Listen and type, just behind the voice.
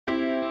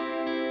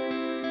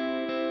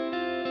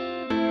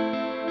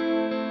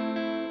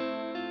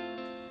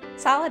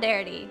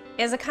Solidarity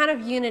is a kind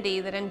of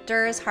unity that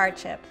endures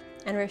hardship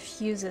and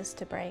refuses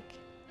to break.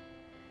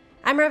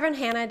 I'm Reverend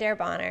Hannah Adair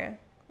Bonner.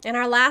 In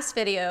our last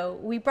video,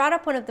 we brought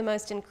up one of the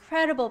most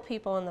incredible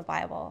people in the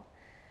Bible,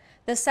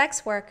 the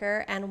sex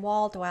worker and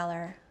wall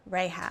dweller,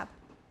 Rahab,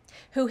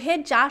 who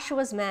hid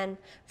Joshua's men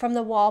from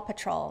the wall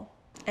patrol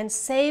and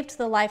saved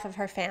the life of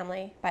her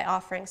family by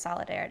offering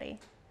solidarity.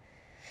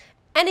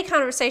 Any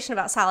conversation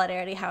about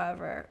solidarity,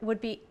 however,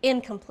 would be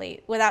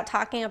incomplete without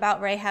talking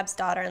about Rahab's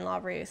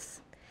daughter-in-law,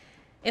 Ruth.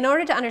 In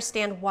order to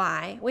understand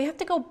why, we have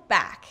to go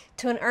back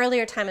to an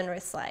earlier time in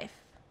Ruth's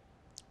life.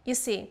 You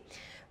see,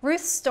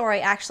 Ruth's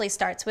story actually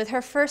starts with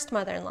her first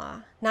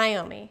mother-in-law,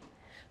 Naomi,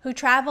 who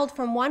traveled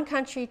from one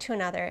country to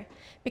another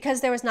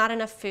because there was not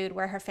enough food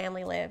where her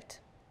family lived.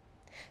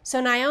 So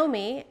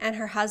Naomi and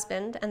her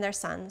husband and their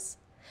sons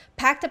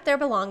packed up their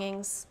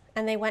belongings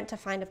and they went to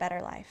find a better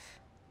life.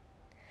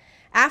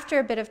 After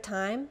a bit of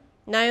time,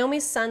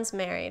 Naomi's sons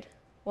married,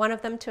 one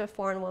of them to a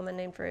foreign woman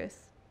named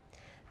Ruth.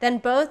 Then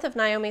both of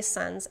Naomi's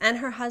sons and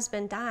her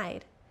husband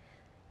died.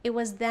 It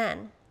was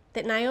then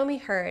that Naomi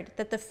heard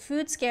that the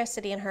food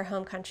scarcity in her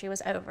home country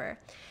was over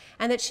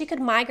and that she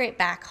could migrate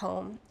back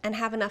home and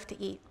have enough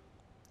to eat.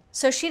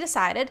 So she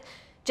decided,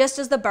 just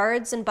as the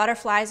birds and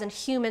butterflies and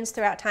humans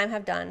throughout time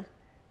have done,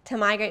 to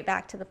migrate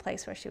back to the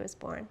place where she was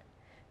born,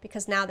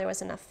 because now there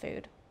was enough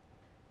food.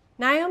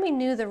 Naomi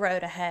knew the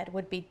road ahead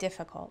would be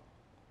difficult,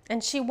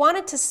 and she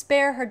wanted to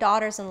spare her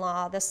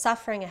daughters-in-law the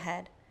suffering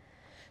ahead.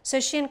 So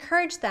she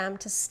encouraged them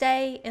to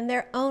stay in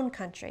their own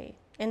country,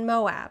 in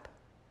Moab.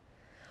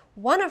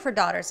 One of her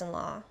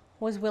daughters-in-law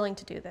was willing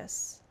to do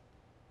this.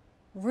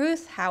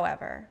 Ruth,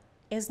 however,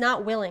 is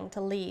not willing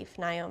to leave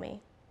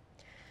Naomi.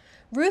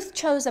 Ruth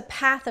chose a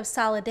path of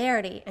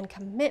solidarity and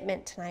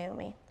commitment to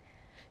Naomi.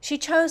 She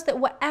chose that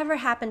whatever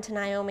happened to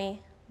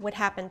Naomi would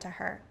happen to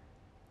her.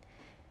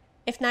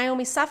 If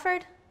Naomi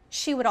suffered,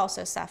 she would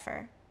also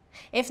suffer.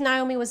 If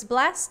Naomi was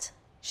blessed,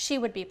 she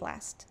would be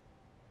blessed.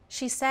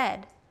 She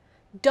said,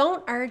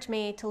 "Don't urge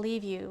me to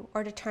leave you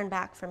or to turn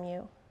back from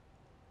you.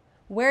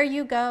 Where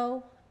you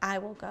go, I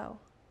will go.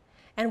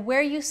 And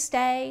where you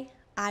stay,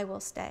 I will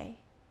stay.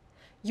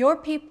 Your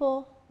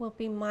people will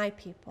be my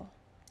people,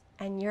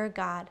 and your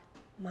God,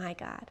 my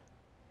God.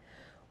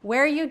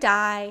 Where you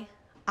die,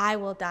 I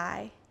will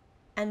die,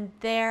 and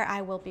there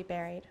I will be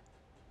buried.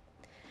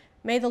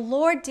 May the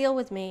Lord deal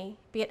with me,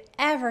 be it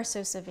ever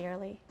so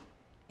severely,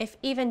 if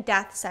even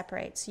death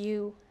separates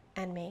you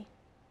and me."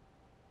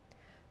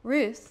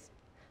 Ruth,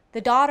 the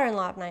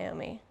daughter-in-law of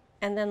Naomi,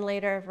 and then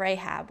later of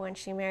Rahab when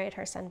she married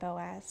her son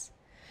Boaz,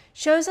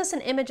 shows us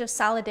an image of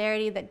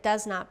solidarity that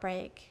does not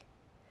break.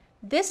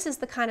 This is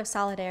the kind of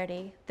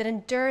solidarity that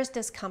endures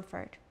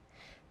discomfort.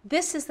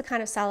 This is the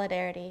kind of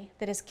solidarity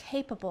that is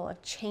capable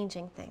of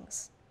changing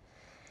things.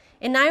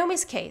 In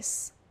Naomi's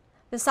case,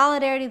 the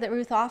solidarity that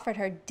Ruth offered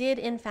her did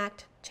in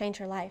fact change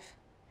her life.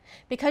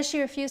 Because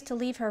she refused to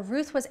leave her,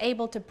 Ruth was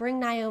able to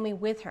bring Naomi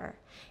with her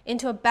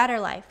into a better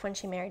life when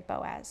she married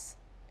Boaz.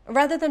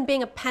 Rather than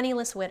being a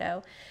penniless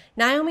widow,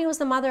 Naomi was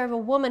the mother of a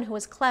woman who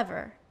was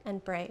clever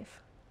and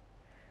brave.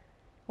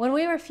 When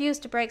we refuse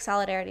to break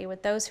solidarity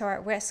with those who are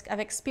at risk of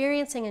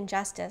experiencing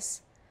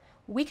injustice,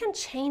 we can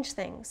change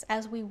things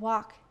as we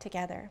walk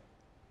together.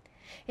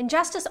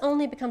 Injustice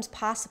only becomes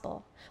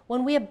possible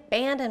when we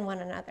abandon one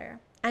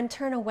another and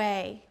turn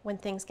away when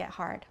things get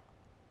hard.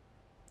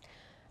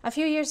 A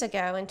few years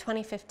ago, in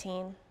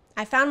 2015,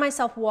 I found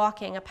myself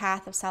walking a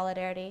path of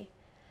solidarity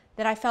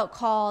that I felt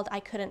called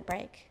I couldn't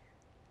break.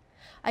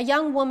 A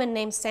young woman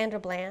named Sandra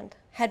Bland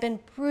had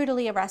been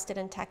brutally arrested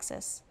in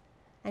Texas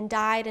and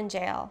died in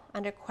jail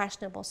under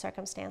questionable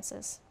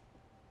circumstances.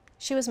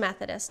 She was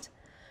Methodist,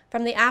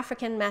 from the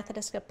African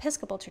Methodist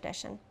Episcopal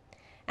tradition,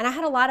 and I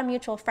had a lot of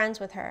mutual friends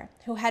with her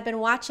who had been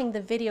watching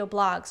the video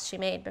blogs she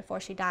made before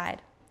she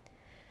died.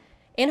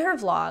 In her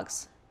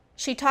vlogs,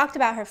 she talked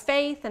about her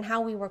faith and how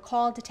we were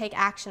called to take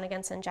action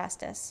against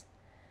injustice.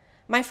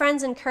 My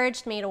friends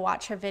encouraged me to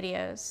watch her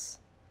videos.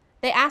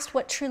 They asked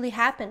what truly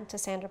happened to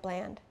Sandra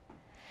Bland,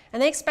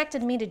 and they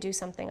expected me to do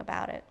something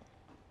about it.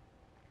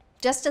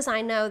 Just as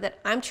I know that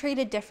I'm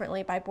treated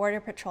differently by Border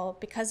Patrol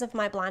because of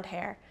my blonde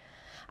hair,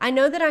 I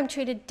know that I'm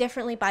treated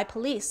differently by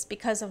police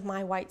because of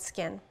my white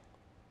skin.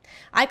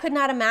 I could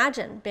not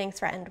imagine being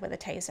threatened with a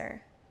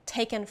taser,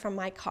 taken from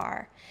my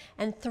car,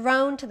 and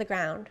thrown to the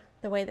ground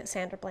the way that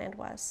Sandra Bland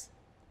was.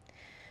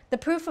 The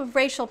proof of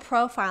racial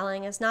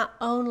profiling is not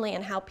only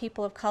in how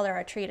people of color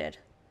are treated.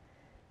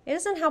 It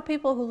is in how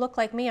people who look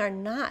like me are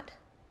not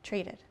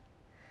treated.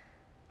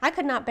 I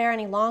could not bear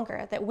any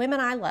longer that women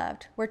I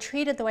loved were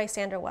treated the way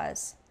Sandra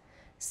was,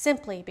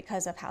 simply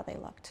because of how they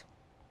looked.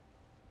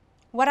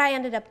 What I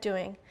ended up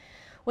doing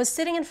was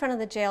sitting in front of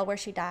the jail where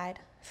she died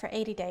for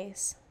 80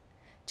 days.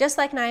 Just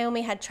like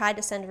Naomi had tried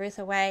to send Ruth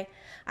away,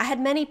 I had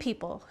many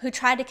people who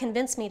tried to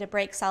convince me to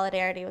break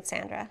solidarity with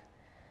Sandra.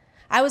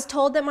 I was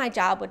told that my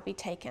job would be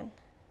taken,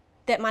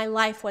 that my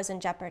life was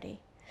in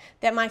jeopardy,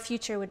 that my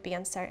future would be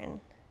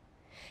uncertain.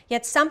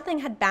 Yet something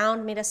had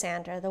bound me to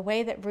Sandra the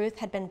way that Ruth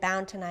had been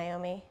bound to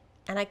Naomi,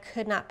 and I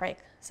could not break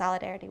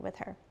solidarity with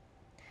her.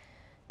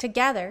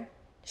 Together,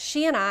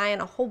 she and I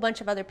and a whole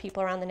bunch of other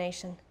people around the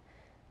nation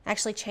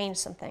actually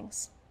changed some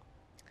things.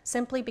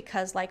 Simply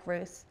because, like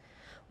Ruth,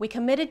 we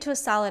committed to a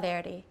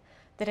solidarity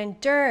that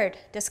endured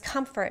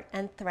discomfort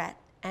and threat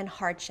and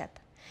hardship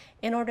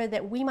in order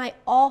that we might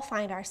all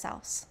find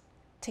ourselves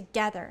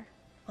together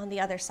on the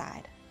other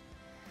side.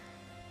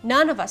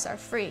 None of us are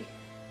free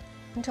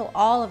until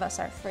all of us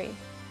are free,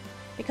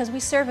 because we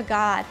serve a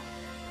God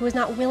who is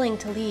not willing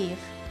to leave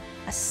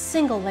a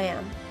single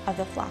lamb of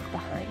the flock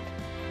behind.